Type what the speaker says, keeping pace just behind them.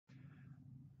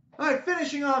All right,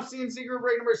 finishing off CNC group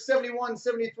break number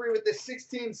 7173 with the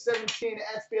 16, 17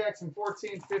 SPX and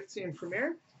 14, 15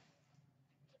 Premier.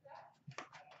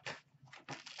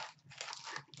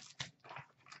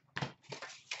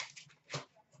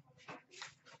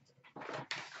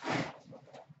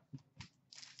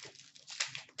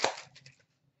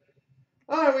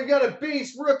 All right, we got a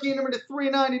base rookie number to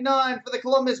 399 for the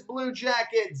Columbus Blue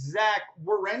Jackets, Zach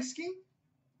Werenski.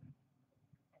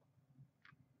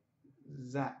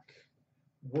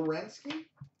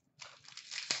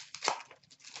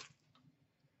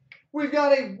 We've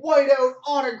got a whiteout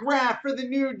autograph for the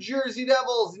New Jersey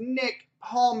Devils,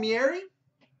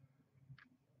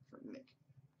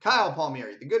 Kyle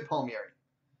Palmieri, the good Palmieri.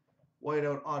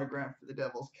 Whiteout autograph for the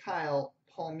Devils, Kyle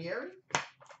Palmieri.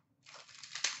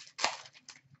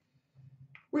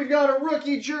 We've got a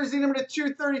rookie jersey number to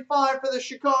 235 for the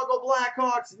Chicago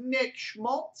Blackhawks, Nick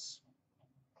Schmaltz.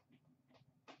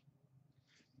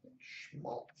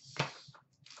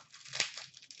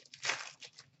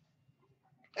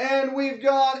 And we've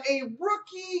got a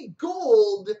rookie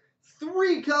gold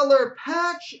 3-color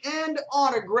patch and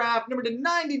autograph number to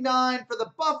 99 for the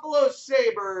Buffalo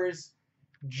Sabres,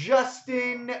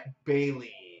 Justin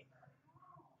Bailey.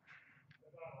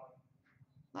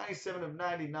 97 of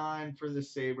 99 for the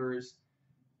Sabres,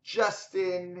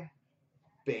 Justin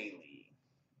Bailey.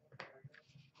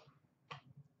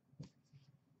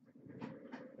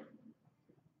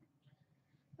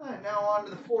 All right, now on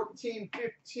to the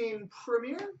 14-15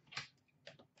 Premier.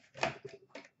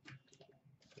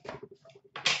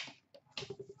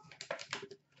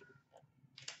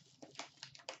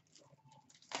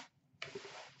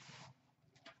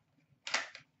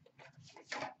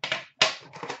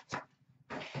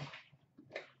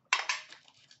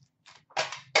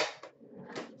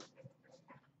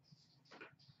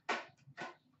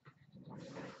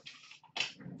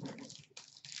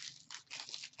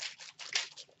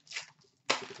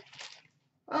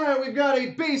 All right, we've got a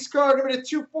base card number to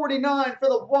 249 for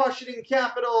the Washington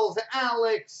Capitals,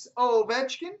 Alex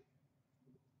Ovechkin.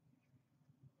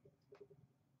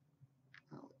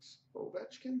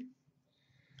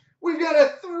 We've got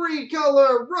a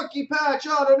 3-color rookie patch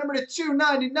auto number to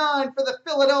 299 for the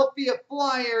Philadelphia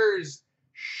Flyers,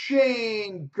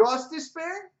 Shane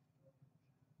Gostisbehere.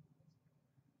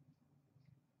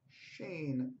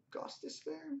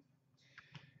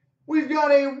 We've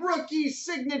got a rookie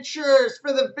signatures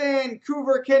for the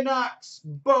Vancouver Canucks,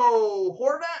 Bo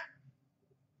Horvat.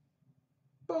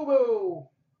 Bobo.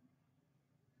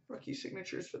 Rookie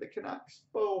signatures for the Canucks,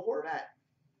 Bo Horvat.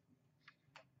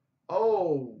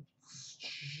 Oh,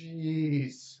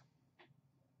 jeez.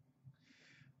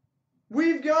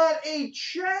 We've got a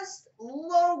chest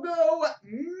logo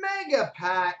mega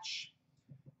patch,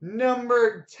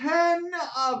 number 10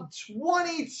 of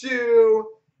 22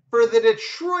 for the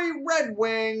Detroit Red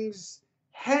Wings,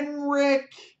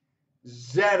 Henrik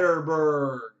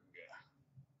Zetterberg.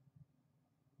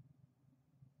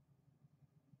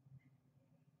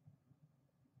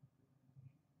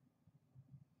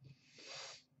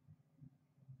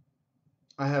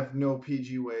 I have no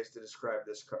PG ways to describe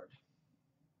this card.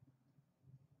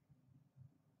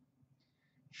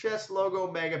 Chest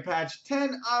logo mega patch,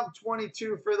 10 of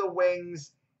 22 for the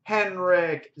Wings,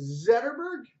 Henrik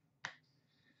Zetterberg.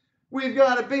 We've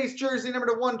got a base jersey number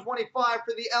to 125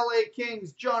 for the LA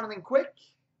Kings, Jonathan Quick.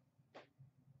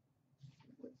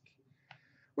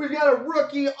 We've got a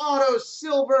rookie auto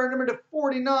silver number to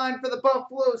 49 for the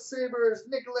Buffalo Sabres,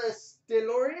 Nicolas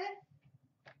Deslauriers.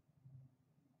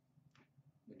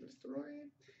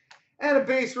 And a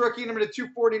base rookie number to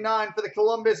 249 for the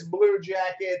Columbus Blue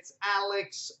Jackets,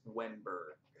 Alex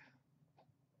Wenberg.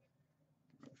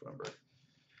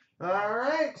 All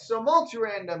right, so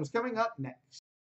multi-randoms coming up next.